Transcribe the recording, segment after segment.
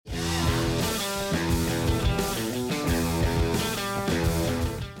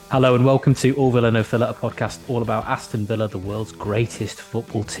Hello and welcome to All Villa No Filler, a podcast all about Aston Villa, the world's greatest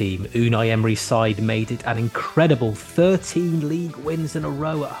football team. Unai Emery's side made it an incredible 13 league wins in a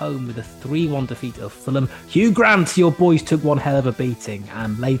row at home with a 3-1 defeat of Fulham. Hugh Grant, your boys took one hell of a beating,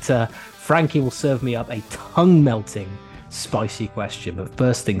 and later Frankie will serve me up a tongue-melting, spicy question. But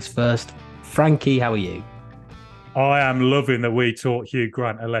first things first, Frankie, how are you? I am loving that we taught Hugh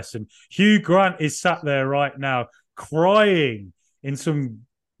Grant a lesson. Hugh Grant is sat there right now crying in some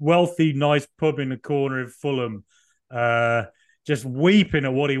wealthy, nice pub in the corner of Fulham, just weeping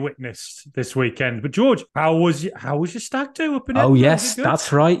at what he witnessed this weekend. But George, how was your stag do up in Oh Edinburgh? yes,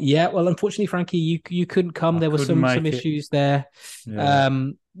 that's right. Yeah, well, unfortunately, Frankie, you couldn't come. There were some issues there,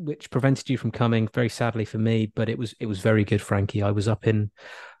 which prevented you from coming. Very sadly for me, but it was very good, Frankie. I was up in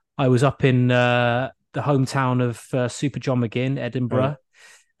the hometown of Super John McGinn, Edinburgh.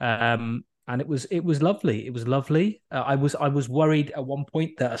 Right. And it was lovely. It was lovely. I was worried at one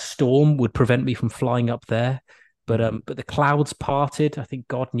point that a storm would prevent me from flying up there, but the clouds parted. I think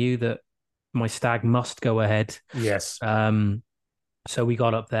God knew that my stag must go ahead. Yes. So we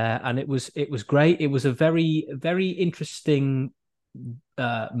got up there, and it was great. It was a very, very interesting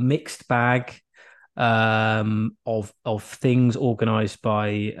mixed bag of things organized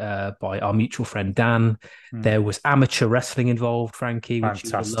by our mutual friend Dan. There was amateur wrestling involved, Frankie, which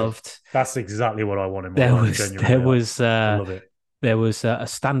you loved. That's exactly what I wanted. I love it. There was a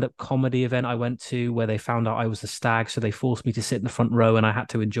stand-up comedy event I went to where they found out I was the stag, so they forced me to sit in the front row, and I had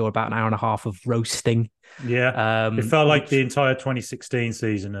to endure about an hour and a half of roasting. Yeah, it felt like the entire 2016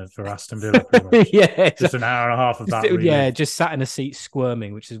 season for Aston Villa. Yeah, just an hour and a half of that. Really. Yeah, just sat in a seat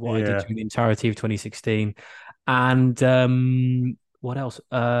squirming, which is what I did during the entirety of 2016. And what else?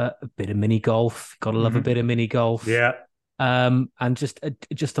 A bit of mini golf. Gotta love a bit of mini golf. Yeah. And just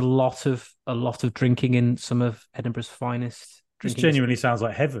a lot of drinking in some of Edinburgh's finest. This genuinely sounds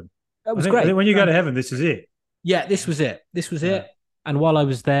like heaven. That was great. I think when you go to heaven, this is it. Yeah, this was it. And while I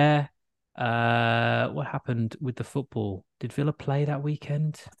was there, what happened with the football? Did Villa play that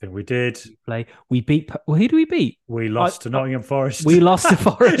weekend? I think we did. We beat. Well, who do we beat? We lost to Nottingham Forest. We lost to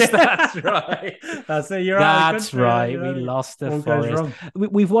Forest. That's right. That's it. You're That's right. We lost to Forest.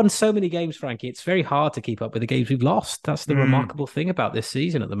 We've won so many games, Frankie. It's very hard to keep up with the games we've lost. That's the remarkable thing about this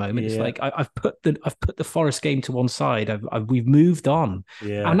season at the moment. Yeah. It's like I've put the Forest game to one side. We've moved on.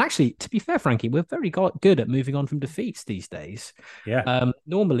 Yeah. And actually, to be fair, Frankie, we're very good at moving on from defeats these days. Yeah.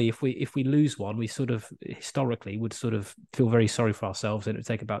 Normally, if we lose one, we sort of historically would sort of feel very sorry for ourselves, and it would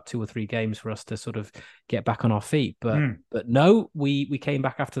take about 2 or 3 games for us to sort of get back on our feet. But no, we came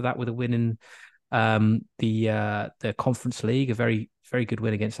back after that with a win in the Conference League, a very, very good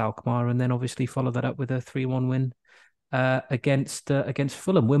win against Alkmaar, and then obviously followed that up with a 3-1 win against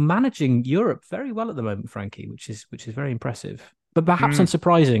Fulham. We're managing Europe very well at the moment, Frankie, which is very impressive, but perhaps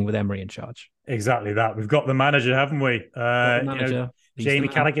unsurprising with Emery in charge. Exactly that. We've got the manager, haven't we? Jamie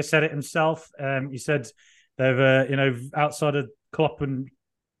Carragher said it himself. He said they've outside of Klopp and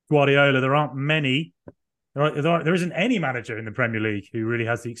Guardiola, there aren't many. There isn't any manager in the Premier League who really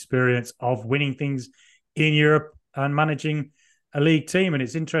has the experience of winning things in Europe and managing a league team. And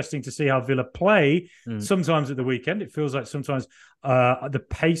it's interesting to see how Villa play. Sometimes at the weekend, it feels like sometimes the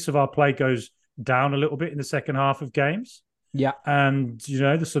pace of our play goes down a little bit in the second half of games. Yeah. And,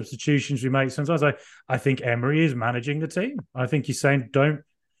 the substitutions we make, sometimes I think Emery is managing the team. I think he's saying,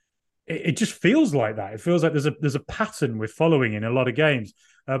 it just feels like that. It feels like there's a pattern we're following in a lot of games.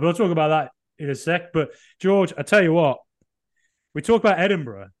 But I'll talk about that in a sec. But George, I tell you what, we talk about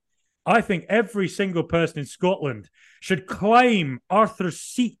Edinburgh. I think every single person in Scotland should claim Arthur's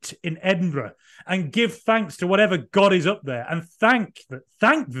seat in Edinburgh and give thanks to whatever God is up there, and thank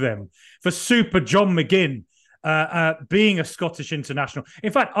them for Super John McGinn being a Scottish international.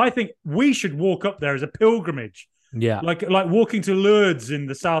 In fact, I think we should walk up there as a pilgrimage. Yeah, like walking to Lourdes in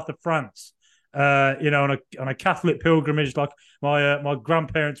the south of France, on a Catholic pilgrimage, like my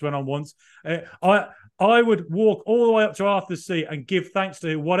grandparents went on once. I would walk all the way up to Arthur's Seat and give thanks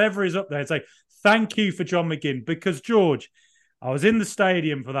to whatever is up there and say thank you for John McGinn, because George, I was in the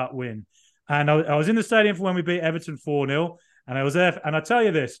stadium for that win, and I was in the stadium for when we beat Everton 4-0, and I was there. And I tell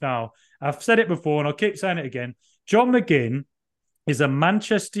you this now, I've said it before, and I'll keep saying it again. John McGinn is a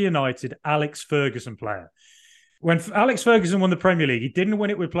Manchester United Alex Ferguson player. When Alex Ferguson won the Premier League, he didn't win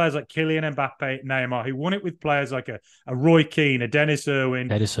it with players like Kylian Mbappe, Neymar. He won it with players like a Roy Keane, a Dennis Irwin.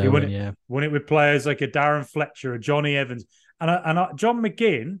 He won it with players like a Darren Fletcher, a Johnny Evans. And John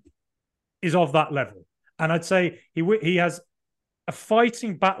McGinn is of that level. And I'd say he has a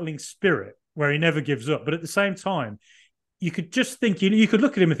fighting, battling spirit where he never gives up. But at the same time, you could just think, you could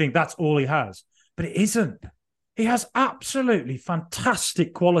look at him and think that's all he has. but it isn't. He has absolutely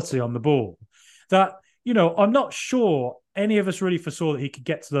fantastic quality on the ball that, I'm not sure any of us really foresaw that he could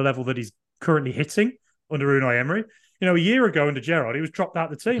get to the level that he's currently hitting under Unai Emery. A year ago under Gerrard, he was dropped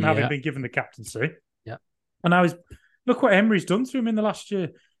out of the team, having been given the captaincy. Yeah. And now look what Emery's done to him in the last year.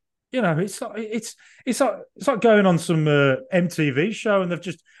 It's like going on some MTV show and they've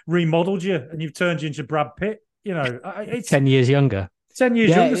just remodeled you and you've turned you into Brad Pitt. It's 10 years younger. 10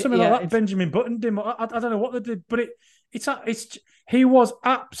 years younger, something like that. Benjamin Button did. I don't know what they did, but he was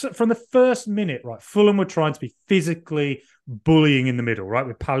absolute from the first minute, right? Fulham were trying to be physically bullying in the middle, right?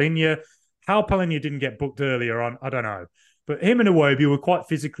 With Palhinha. How Palhinha didn't get booked earlier on, I don't know. But him and Iwobi were quite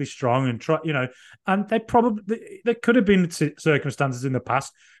physically strong and there could have been circumstances in the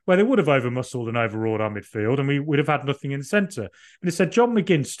past where they would have over-muscled and overawed our midfield and we would have had nothing in the centre. But instead, John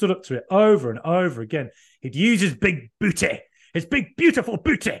McGinn stood up to it over and over again. He'd use his big booty, his big, beautiful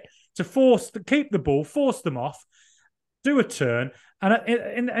booty to keep the ball, force them off, do a turn.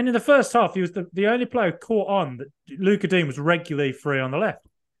 And in the first half, he was the only player who caught on that Luca Dean was regularly free on the left.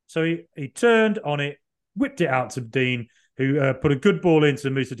 So he turned on it, whipped it out to Dean, who put a good ball into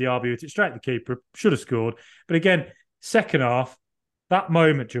Moussa Diaby, hit it straight to the keeper, should have scored. But again, second half, that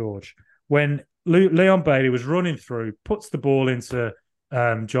moment, George, when Leon Bailey was running through, puts the ball into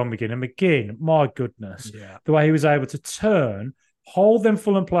John McGinn. And McGinn, my goodness, the way he was able to turn, hold them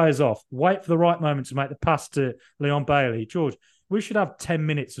Fulham players off, wait for the right moment to make the pass to Leon Bailey. George, we should have 10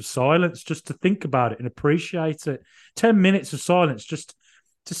 minutes of silence just to think about it and appreciate it. 10 minutes of silence just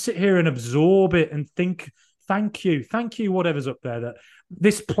to sit here and absorb it and think, thank you, whatever's up there, that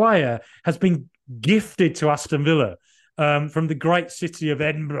this player has been gifted to Aston Villa from the great city of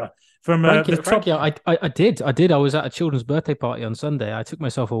Edinburgh. Frankie, I did. I was at a children's birthday party on Sunday. I took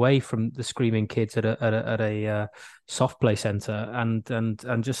myself away from the screaming kids at a soft play centre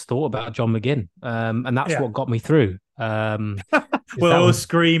and just thought about John McGinn. And that's what got me through. Well, was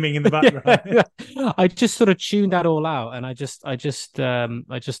screaming in the background. I just sort of tuned that all out, and I just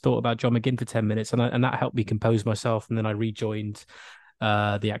thought about John McGinn for 10 minutes, and that helped me compose myself, and then I rejoined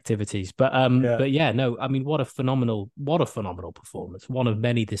the activities. But no, I mean, what a phenomenal performance, one of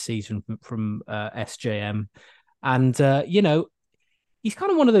many this season from SJM, and he's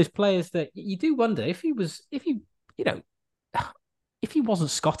kind of one of those players that you do wonder if he wasn't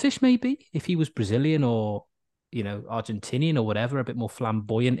Scottish, maybe if he was Brazilian or Argentinian or whatever, a bit more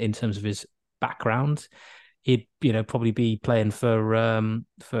flamboyant in terms of his background, he'd probably be playing for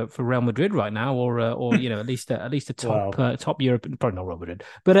Real Madrid right now, or at least a top European, probably not Real Madrid,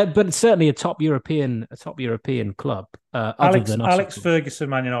 but certainly a top European club. Alex Ferguson,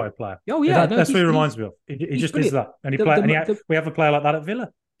 Man United player. Oh yeah, that's what he reminds me of. He just is that, and we have a player like that at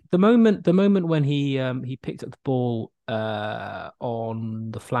Villa. The moment when he picked up the ball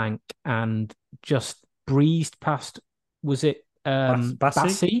on the flank and just breezed past, was it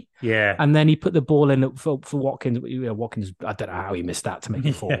Bassi? Yeah. And then he put the ball in for Watkins. Watkins, I don't know how he missed that to make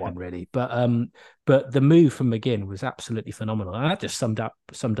it 4-1 really. But the move from McGinn was absolutely phenomenal. And that just summed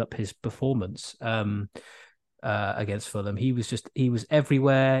up his performance against Fulham. He was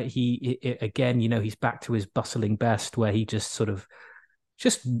everywhere. He again, he's back to his bustling best where he just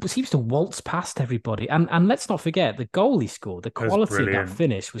seems to waltz past everybody. And let's not forget the goal he scored. The quality of that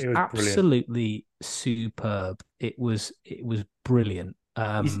finish was absolutely superb. It was brilliant.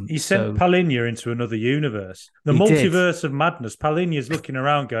 He sent Palhinha into another universe. The multiverse of madness. Palhinha's looking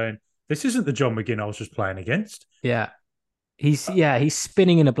around going, this isn't the John McGinn I was just playing against. Yeah. He's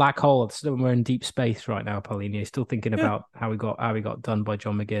spinning in a black hole somewhere in deep space right now, Palhinha. He's still thinking about how he got done by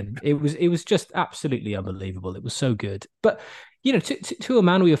John McGinn. It was just absolutely unbelievable. It was so good. But to a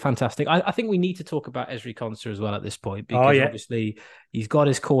man, we were fantastic. I think we need to talk about Ezri Konsa as well at this point, because obviously he's got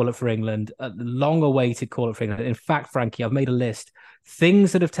his call-up for England, a long-awaited call-up for England. In fact, Frankie, I've made a list.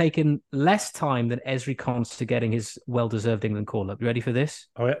 Things that have taken less time than Ezri Konsa getting his well-deserved England call-up. You ready for this?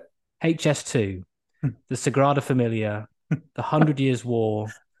 Oh, yeah. HS2, the Sagrada Familia, the 100 Years' War,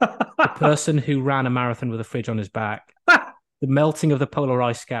 the person who ran a marathon with a fridge on his back, the melting of the polar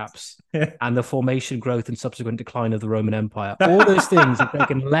ice caps, and the formation, growth, and subsequent decline of the Roman Empire. All those things have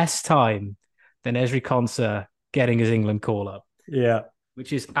taken less time than Ezri Konsa getting his England call-up. Yeah.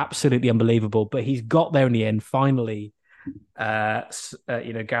 Which is absolutely unbelievable. But he's got there in the end, finally. Gareth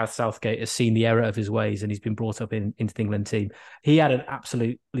Southgate has seen the error of his ways and he's been brought up into the England team. He had an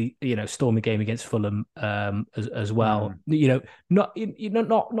absolutely stormy game against Fulham as well. Not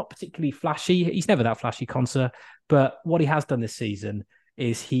particularly flashy. He's never that flashy, Konsa, but what he has done this season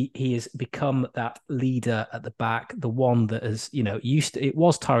is he has become that leader at the back, the one that has it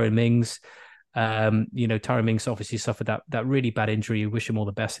was Tyrone Mings, Tyrone Mings obviously suffered that really bad injury. We wish him all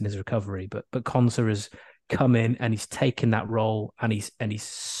the best in his recovery. But Konsa has come in and he's taken that role, and he's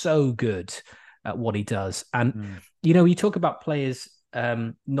so good at what he does. And you talk about players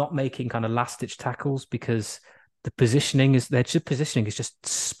not making kind of last ditch tackles because their positioning is just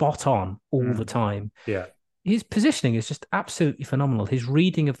spot on all the time. Yeah. His positioning is just absolutely phenomenal. His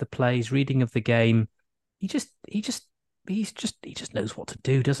reading of the plays, reading of the game, he just knows what to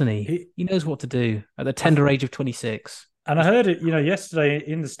do, doesn't he? He knows what to do at the tender age of 26. And I heard it, yesterday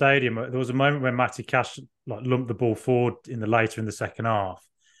in the stadium. There was a moment when Matty Cash lumped the ball forward later in the second half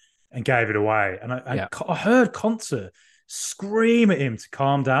and gave it away. And I heard Konsa scream at him to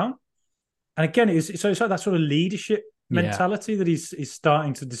calm down. And again, it's like that sort of leadership mentality that he's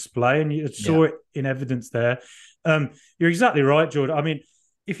starting to display, and you saw it in evidence there. You're exactly right, Jordan. I mean,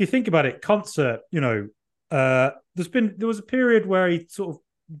 if you think about it, Konsa, there was a period where he sort of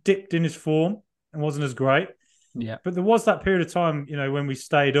dipped in his form and wasn't as great. Yeah. But there was that period of time, when we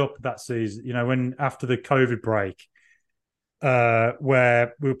stayed up that season, when after the COVID break,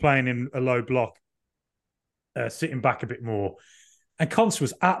 where we were playing in a low block, sitting back a bit more. And Konsa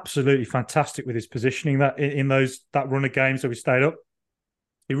was absolutely fantastic with his positioning that run of games that we stayed up.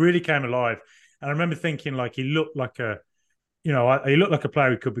 He really came alive. And I remember thinking he looked like a player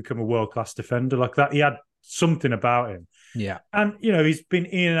who could become a world-class defender like that. He had something about him. Yeah. And, he's been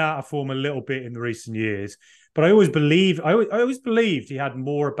in and out of form a little bit in the recent years. But I always believed he had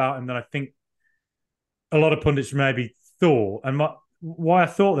more about him than I think a lot of pundits maybe thought. And why I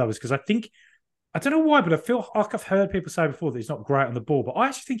thought that was because I don't know why, but I feel like I've heard people say before that he's not great on the ball, but I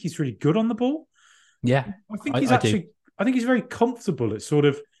actually think he's really good on the ball. Yeah. I think he's very comfortable at sort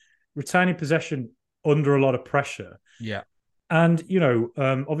of retaining possession under a lot of pressure. Yeah. And,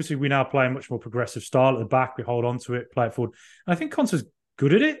 obviously we now play a much more progressive style at the back. We hold on to it, play it forward. And I think Konsa's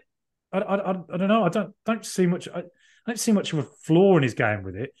good at it. I don't know. I don't see much of a flaw in his game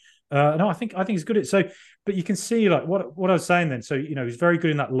with it. No, I think he's good at it. So, but you can see what I was saying then. So, he's very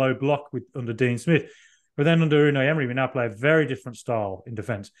good in that low block under Dean Smith. But then under Unai Emery, we now play a very different style in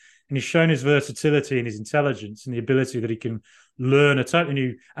defence. And he's shown his versatility and his intelligence and the ability that he can learn a totally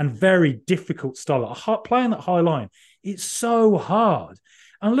new and very difficult style. Playing that high line, it's so hard.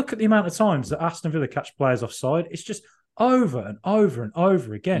 And look at the amount of times that Aston Villa catch players offside. It's just over and over and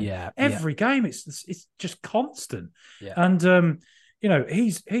over again. Yeah, Every game, it's just constant. Yeah. And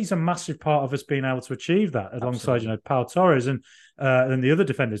he's a massive part of us being able to achieve that alongside Pau Torres and the other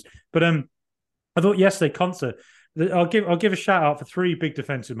defenders. But I thought yesterday Konsa, I'll give a shout out for 3 big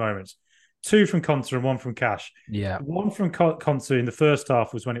defensive moments. 2 from Konsa and 1 from Cash. Yeah. 1 from Konsa in the first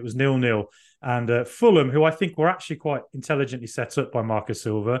half was when it was 0-0, and Fulham, who I think were actually quite intelligently set up by Marco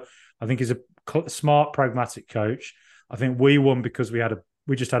Silva. I think he's a smart, pragmatic coach. I think we won because we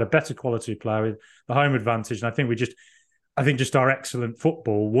just had a better quality player with the home advantage, and I think just our excellent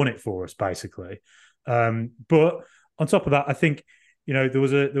football won it for us, basically. But on top of that, I think there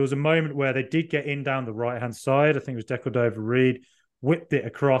was a moment where they did get in down the right hand side. I think it was Decordova-Reid whipped it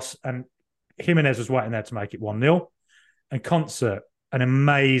across, and Jimenez was waiting there to make it 1-0. And Konsa, an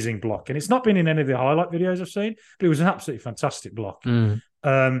amazing block, and it's not been in any of the highlight videos I've seen, but it was an absolutely fantastic block.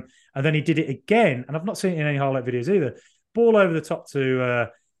 And then he did it again, and I've not seen it in any highlight videos either. Ball over the top to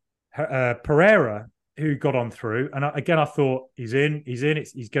Pereira, who got on through. And I thought, he's in. He's going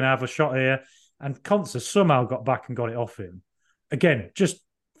to have a shot here. And Konsa somehow got back and got it off him. Again, just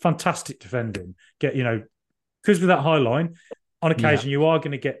fantastic defending. Because with that high line, on occasion, you are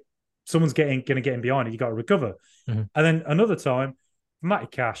going to get, someone's going to get in behind it. You got to recover. Mm-hmm. And then another time, Matty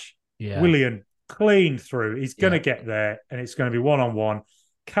Cash, Yeah. Willian, clean through. He's going to get there, and it's going to be one-on-one.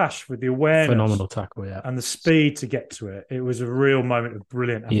 Cash with the awareness, phenomenal tackle, and the speed to get to it. It was a real moment of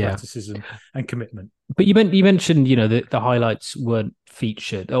brilliant athleticism and commitment. But you mentioned, that the highlights weren't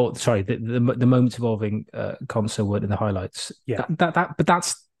featured. Oh, sorry, the moments involving Konsa weren't in the highlights. Yeah, but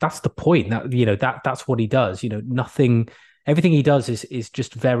that's the point. That's what he does. Everything he does is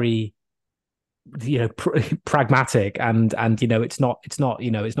just very, pragmatic, and it's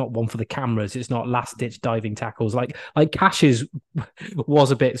not one for the cameras. It's not last ditch diving tackles like Cash's was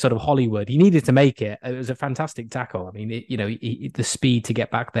a bit sort of Hollywood. He needed to make it. It was a fantastic tackle. I mean, the speed to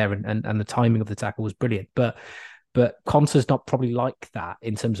get back there and the timing of the tackle was brilliant. But Konsa's not probably like that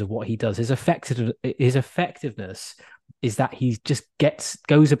in terms of what he does. His effectiveness is that he just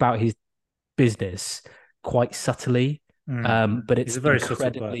goes about his business quite subtly. But it's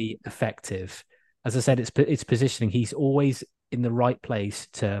incredibly effective. As I said, it's positioning. He's always in the right place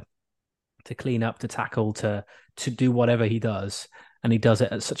to clean up, to tackle, to do whatever he does, and he does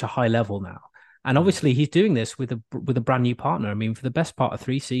it at such a high level now. And obviously, he's doing this with a brand new partner. I mean, for the best part of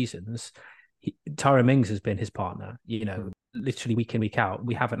 3 seasons, Tyrone Mings has been his partner, literally week in, week out.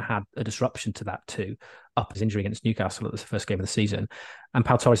 We haven't had a disruption to that too, up his injury against Newcastle at the first game of the season. And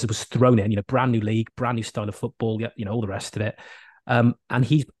Pau Torres was thrown in, brand new league, brand new style of football, all the rest of it. And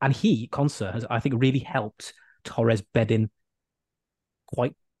Konsa has, I think, really helped Torres bed in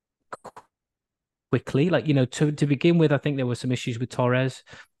quite quickly. To begin with, I think there were some issues with Torres,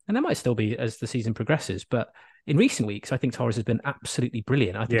 and there might still be as the season progresses. But in recent weeks, I think Torres has been absolutely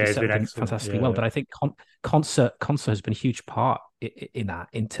brilliant. I think he's been fantastically well. But I think Konsa has been a huge part in that,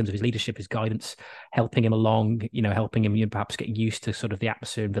 in terms of his leadership, his guidance, helping him along, helping him perhaps getting used to sort of the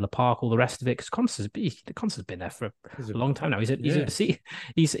atmosphere in Villa Park, all the rest of it. Because Konsa's been there for a long time now. He's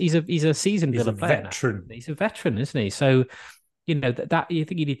a seasoned Villa player now. He's a veteran, isn't he? So, that you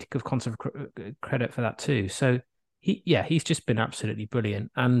think you need to give Konsa credit for that too. So he's just been absolutely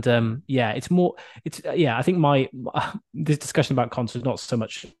brilliant. And I think this discussion about Konsa is not so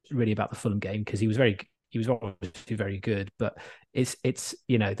much really about the Fulham game, because he was obviously very good, but it's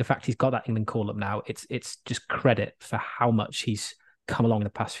the fact he's got that England call up now, it's just credit for how much he's come along in the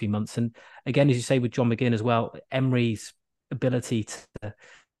past few months. And again, as you say, with John McGinn as well, Emery's ability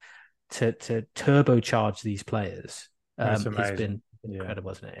to turbocharge these players has been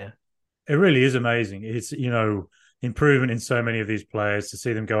incredible, isn't it? Yeah, it really is amazing. It's improvement in so many of these players, to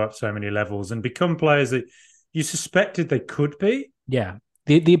see them go up so many levels and become players that you suspected they could be. Yeah.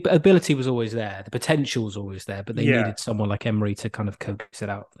 The ability was always there. The potential was always there, but they needed someone like Emery to kind of coax it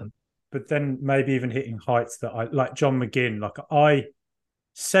out of them. But then maybe even hitting heights that like John McGinn, I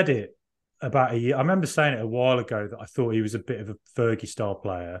said it about a year. I remember saying it a while ago that I thought he was a bit of a Fergie style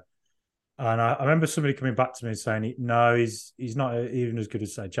player. And I remember somebody coming back to me and saying, no, he's not even as good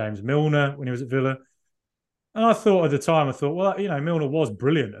as, say, James Milner when he was at Villa. And I thought at the time, well, Milner was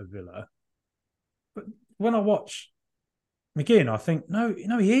brilliant at Villa. But when I watch McGinn, I think, no,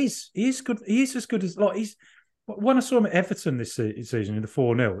 he is. He is good. He is as good as, when I saw him at Everton this season in the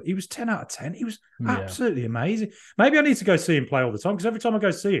 4-0, he was 10 out of 10. He was absolutely amazing. Maybe I need to go see him play all the time, because every time I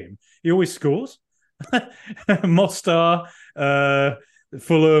go see him, he always scores. Mostar,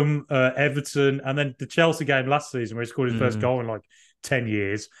 Fulham, Everton, and then the Chelsea game last season where he scored his first goal in 10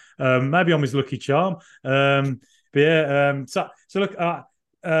 years. Maybe I'm his lucky charm. So look, but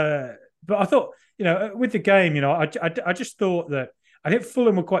I thought, with the game, I just thought that I think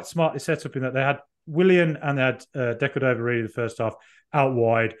Fulham were quite smartly set up in that they had Willian and they had Decordova really the first half out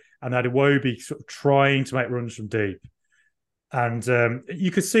wide, and they had Iwobi sort of trying to make runs from deep. And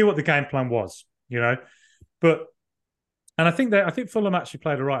you could see what the game plan was, but. And I think Fulham actually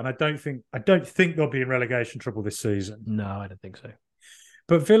played all right, and I don't think they'll be in relegation trouble this season. No, I don't think so.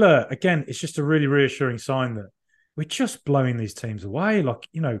 But Villa, again, it's just a really reassuring sign that we're just blowing these teams away.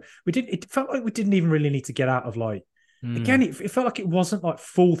 It felt like we didn't even really need to get out of again, it felt like it wasn't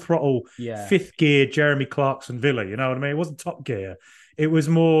full throttle, fifth gear Jeremy Clarkson Villa. You know what I mean? It wasn't top gear. It was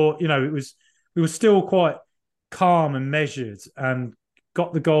more, we were still quite calm and measured and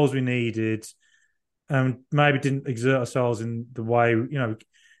got the goals we needed. And maybe didn't exert ourselves in the way, we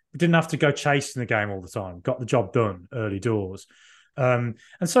didn't have to go chasing the game all the time. Got the job done early doors. And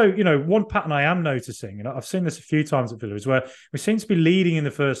so, one pattern I am noticing, and I've seen this a few times at Villa, is where we seem to be leading in the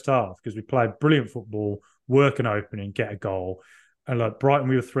first half because we played brilliant football, work an opening, get a goal. And like Brighton,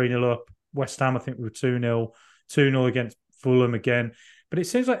 we were 3-0 up. West Ham, I think we were 2-0. 2-0 against Fulham again. But it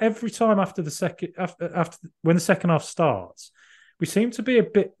seems like every time after when the second half starts, we seem to be a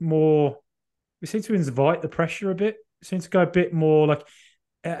bit more... We seem to invite the pressure a bit. We seem to go a bit more like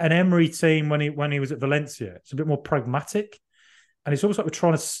an Emery team when he was at Valencia. It's a bit more pragmatic. And it's almost like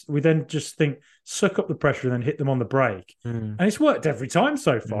we then just think, suck up the pressure and then hit them on the break. And it's worked every time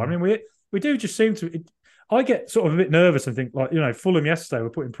so far. I mean, we do just seem to... I get sort of a bit nervous and think, Fulham yesterday were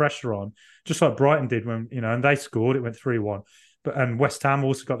putting pressure on, just like Brighton did when, and they scored. It went 3-1. And West Ham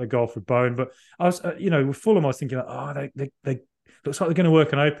also got the goal for Bowen. But I was, with Fulham, I was thinking, they looks like they're going to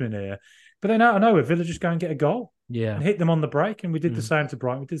work an opening here. But then out of nowhere, Villa just go and get a goal. Yeah. And hit them on the break. And we did the same to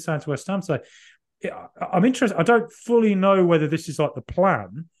Brighton. We did the same to West Ham. So I'm interested. I don't fully know whether this is the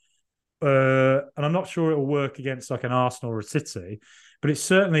plan. And I'm not sure it will work against an Arsenal or a City. But it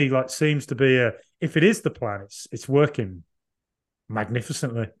certainly seems to be if it is the plan, it's working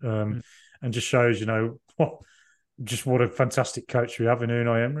magnificently. And just shows, what a fantastic coach we have in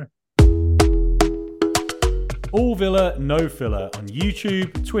Unai Emery. All Villa, no filler on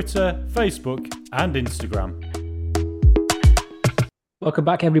YouTube, Twitter, Facebook, and Instagram. Welcome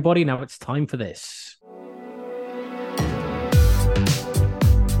back, everybody. Now it's time for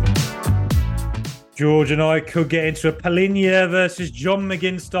George and I could get into a Polinia versus John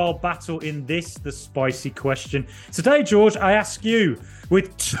McGinn style battle in this, the spicy question. Today, George, I ask you,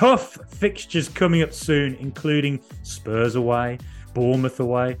 with tough fixtures coming up soon, including Spurs away, Bournemouth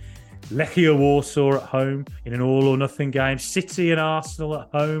away, Lechia Warsaw at home in an all-or-nothing game, City and Arsenal at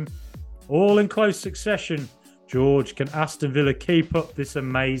home, all in close succession. George, can Aston Villa keep up this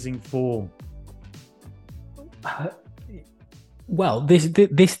amazing form? Well, this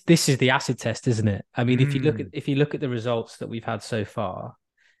is the acid test, isn't it? I mean, if you look at the results that we've had so far,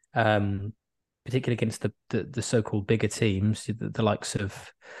 particularly against the so-called bigger teams, the likes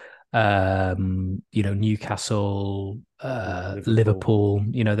of Newcastle, Liverpool,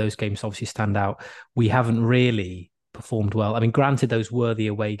 those games obviously stand out. We haven't really performed well. I mean, granted, those were the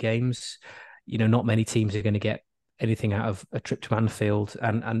away games. Not many teams are going to get anything out of a trip to Anfield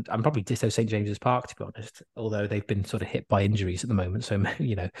and probably ditto St James's Park, to be honest, although they've been sort of hit by injuries at the moment. So,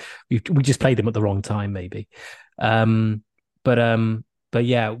 we just played them at the wrong time, maybe. But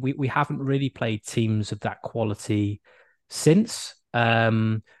yeah, we haven't really played teams of that quality since. I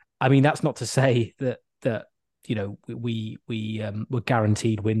mean, that's not to say that we were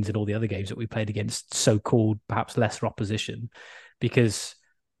guaranteed wins in all the other games that we played against so-called perhaps lesser opposition, because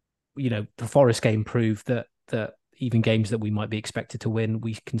the Forest game proved that even games that we might be expected to win,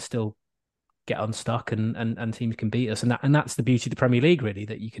 we can still get unstuck and teams can beat us. And that's the beauty of the Premier League, really,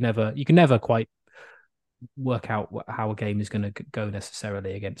 that you can never quite work out how a game is going to go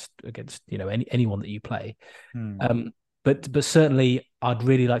necessarily against anyone that you play. But certainly I'd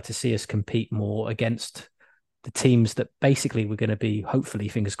really like to see us compete more against the teams that basically we're going to be, hopefully,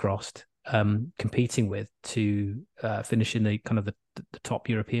 fingers crossed, competing with to finish in the kind of the top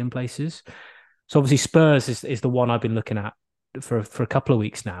European places. So obviously Spurs is the one I've been looking at for a couple of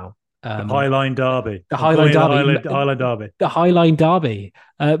weeks now. The Highline Derby. The Highline Derby. Highline Derby. The Highline Derby.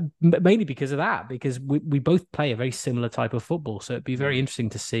 Mainly because of that, because we both play a very similar type of football. So it'd be very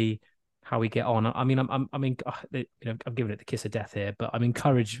interesting to see how we get on. I mean, I'm giving it the kiss of death here, but I'm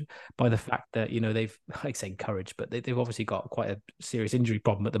encouraged by the fact that they've, I say encouraged, but they've obviously got quite a serious injury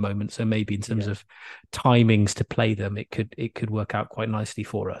problem at the moment. So maybe in terms of timings to play them, it could work out quite nicely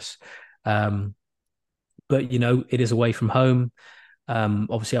for us. But it is away from home.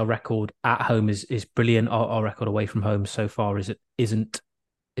 Obviously, our record at home is brilliant. Our record away from home so far isn't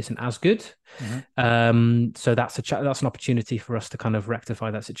as good. So that's an opportunity for us to kind of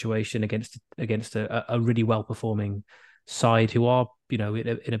rectify that situation against a really well performing side who are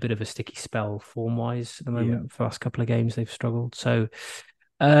in a bit of a sticky spell form wise at the moment. For the last couple of games they've struggled. So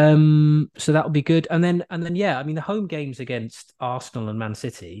that would be good. And then yeah, I mean the home games against Arsenal and Man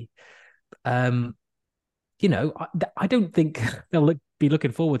City. I don't think they'll be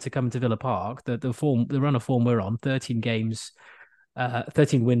looking forward to coming to Villa Park. The run of form we're on, 13 games,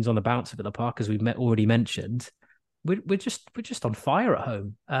 13 wins on the bounce at Villa Park, as we've already mentioned. We're just on fire at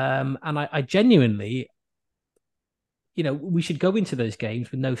home. And I genuinely, we should go into those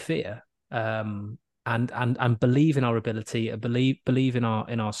games with no fear. And believe in our ability, believe in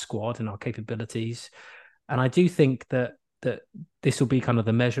our squad and our capabilities. And I do think that this will be kind of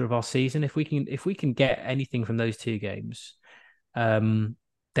the measure of our season. If we can get anything from those two games, then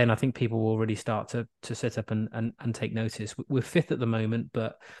I think people will really start to sit up and take notice. We're fifth at the moment,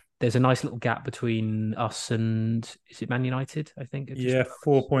 but there's a nice little gap between us and, is it Man United? I think.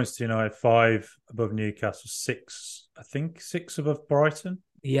 4 points to United, 5 above Newcastle, 6 above Brighton.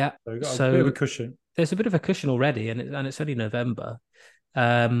 Yeah, so we've got a bit of a cushion. There's a bit of a cushion already, and it's only November.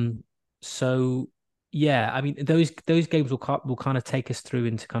 So yeah, I mean those games will kind of take us through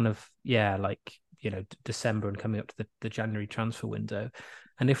into kind of December and coming up to the January transfer window.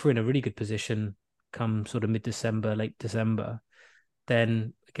 And if we're in a really good position come sort of mid-December, late December,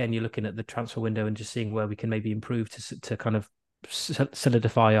 then again you're looking at the transfer window and just seeing where we can maybe improve to kind of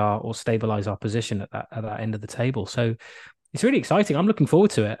solidify or stabilize our position at that end of the table. So it's really exciting. I'm looking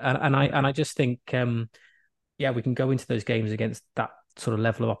forward to it, and I just think we can go into those games against that sort of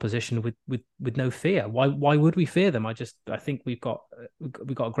level of opposition with no fear. Why would we fear them? I think we've got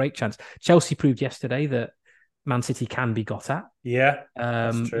a great chance. Chelsea proved yesterday that Man City can be got at. Yeah,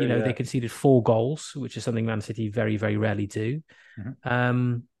 that's true, they conceded 4 goals, which is something Man City very, very rarely do.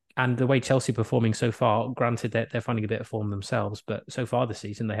 And the way Chelsea are performing so far, granted that they're finding a bit of form themselves, but so far this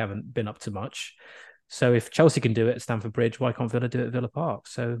season they haven't been up to much. So if Chelsea can do it at Stamford Bridge, why can't Villa do it at Villa Park?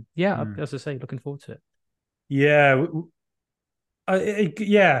 So yeah, as I say, looking forward to it. Yeah.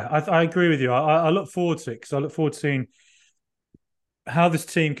 I agree with you. I look forward to it because I look forward to seeing how this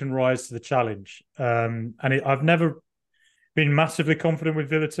team can rise to the challenge. I've never been massively confident with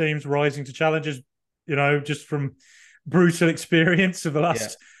Villa teams rising to challenges, just from brutal experience of the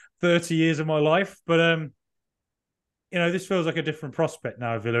last 30 years of my life. But this feels like a different prospect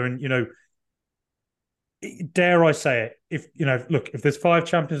now, Villa. And dare I say it, if there's 5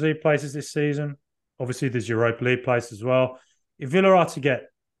 Champions League places this season, obviously there's Europa League places as well. If Villa are to get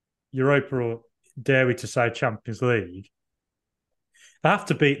Europa, or dare we to say Champions League, they have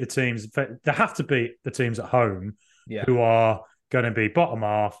to beat the teams. They have to beat the teams at home who are going to be bottom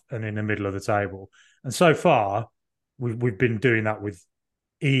half and in the middle of the table. And so far, we've been doing that with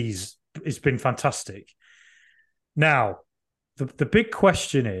ease. It's been fantastic. Now, the big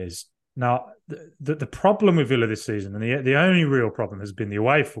question is, now the problem with Villa this season, and the only real problem has been the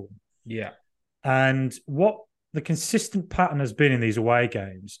away form. Yeah. And what the consistent pattern has been in these away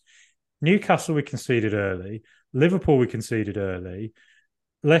games, Newcastle we conceded early, Liverpool we conceded early,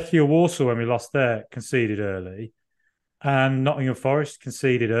 Legia Warsaw, when we lost there, conceded early, and Nottingham Forest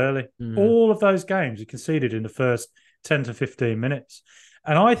conceded early. All of those games we conceded in the first 10 to 15 minutes.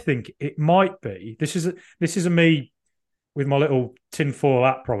 And I think it might be, this is a me with my little tinfoil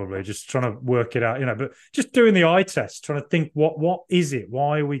hat, probably just trying to work it out, but just doing the eye test, trying to think what is it?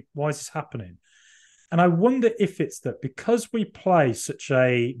 Why is this happening? And I wonder if it's that because we play such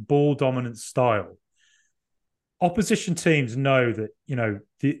a ball dominant style, opposition teams know that,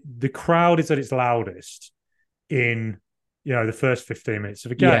 the crowd is at its loudest in, the first 15 minutes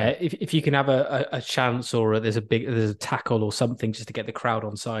of a game. Yeah, if you can have a chance, or there's a tackle or something just to get the crowd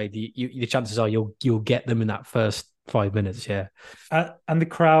on side, the chances are you'll get them in that first 5 minutes. Yeah. And the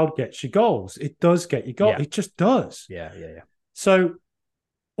crowd gets you goals. It does get you goals. Yeah. It just does. Yeah. So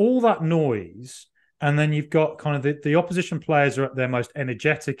all that noise, and then you've got kind of the opposition players are at their most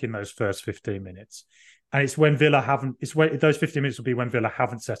energetic in those first 15 minutes. And it's when those 15 minutes will be when Villa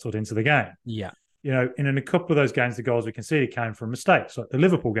haven't settled into the game. Yeah. In a couple of those games, the goals we conceded came from mistakes. Like the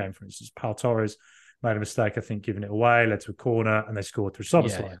Liverpool game, for instance, Pau Torres made a mistake, I think, giving it away, led to a corner, and they scored through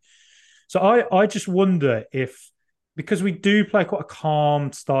Szoboszlai. Yeah. So I just wonder if, because we do play quite a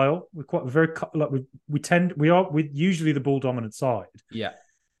calm style, we're quite very like we're usually the ball dominant side. Yeah.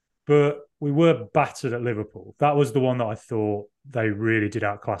 But we were battered at Liverpool. That was the one that I thought they really did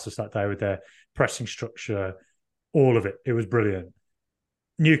outclass us that day with their pressing structure, all of it. It was brilliant.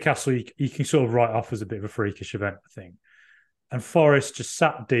 Newcastle, you can sort of write off as a bit of a freakish event, I think. And Forest just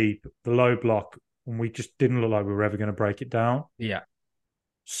sat deep, the low block, and we just didn't look like we were ever going to break it down. Yeah.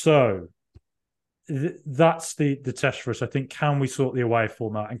 So that's the test for us. I think, can we sort the away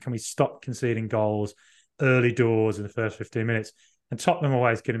form out, and can we stop conceding goals early doors in the first 15 minutes? And Tottenham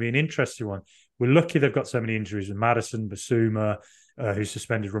away is going to be an interesting one. We're lucky they've got so many injuries with Maddison, Basuma, who's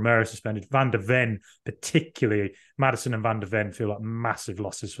suspended, Romero suspended, Van der Ven particularly. Maddison and Van der Ven feel like massive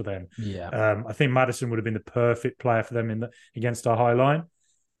losses for them. Yeah, I think Maddison would have been the perfect player for them against our high line.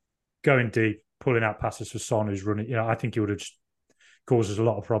 Going deep, pulling out passes for Son, who's running. I think he would have just caused us a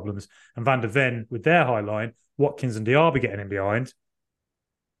lot of problems. And Van der Ven, with their high line, Watkins and Diaby getting in behind,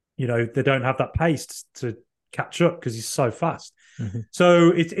 they don't have that pace to catch up because he's so fast. Mm-hmm.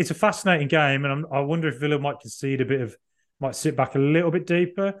 So it's a fascinating game, and I wonder if Villa might sit back a little bit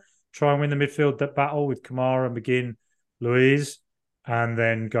deeper, try and win the midfield battle with Kamara, McGinn, Luiz, and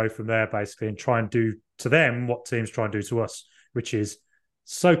then go from there basically, and try and do to them what teams try and do to us, which is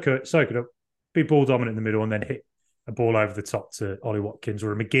soak it up, be ball dominant in the middle, and then hit a ball over the top to Ollie Watkins,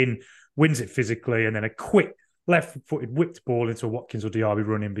 or a McGinn wins it physically, and then a quick left-footed whipped ball into a Watkins or Diaby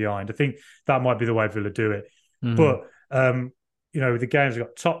running behind. I think that might be the way Villa do it. Mm-hmm. But the games have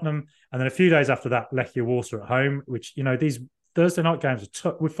got Tottenham, and then a few days after that, Legia Warsaw at home, which, these Thursday night games are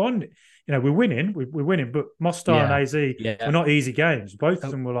tough. We're finding, we're winning, but Mostar and AZ were not easy games. Both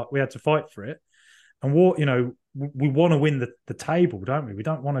of them were like, we had to fight for it. And we want to win the table, don't we? We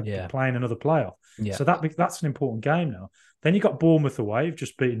don't want to be playing another playoff. Yeah. So that's an important game now. Then you got Bournemouth away, you've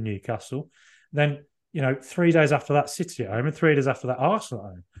just beaten Newcastle. Then, 3 days after that, City at home, and 3 days after that, Arsenal at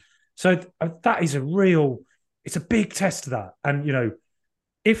home. So that is it's a big test of that. And,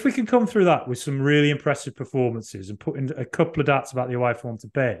 if we can come through that with some really impressive performances and putting a couple of doubts about the away form to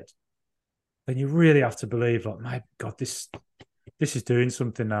bed, then you really have to believe, like, my God, this is doing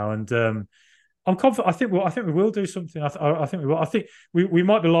something now. And I'm confident. I think we will do something. I think we will. I think we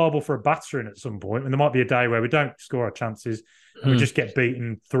might be liable for a battering at some point, and there might be a day where we don't score our chances and we just get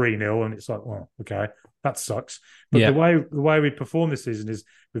beaten 3-0, and it's like, well, okay, that sucks. But the way we perform this season is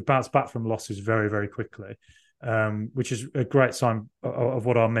we've bounced back from losses very, very quickly. Which is a great sign of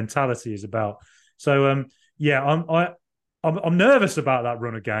what our mentality is about. So, I'm nervous about that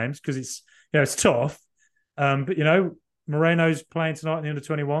run of games because it's tough. But Moreno's playing tonight in the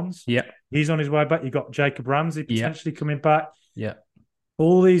under-21s. Yeah, he's on his way back. You got Jacob Ramsey potentially coming back. Yeah,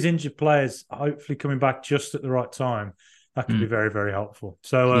 all these injured players hopefully coming back just at the right time. That could be very, very helpful.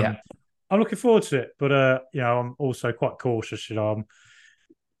 So I'm looking forward to it, but I'm also quite cautious. It's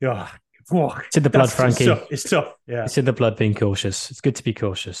in the blood, Frankie. It's tough. Yeah, it's in the blood being cautious. It's good to be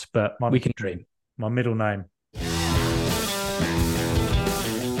cautious, but we can dream. My middle name.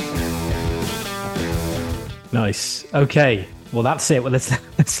 Nice. Okay. Well, that's it. Well,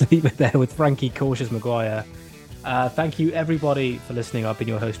 let's leave it there with Frankie Cautious Maguire. Thank you, everybody, for listening. I've been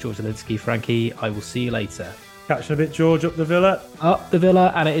your host, George Zielinski. Frankie, I will see you later. Catching a bit, George, up the Villa. Up the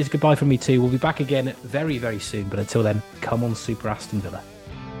Villa, and it is goodbye from me too. We'll be back again very, very soon. But until then, come on, Super Aston Villa.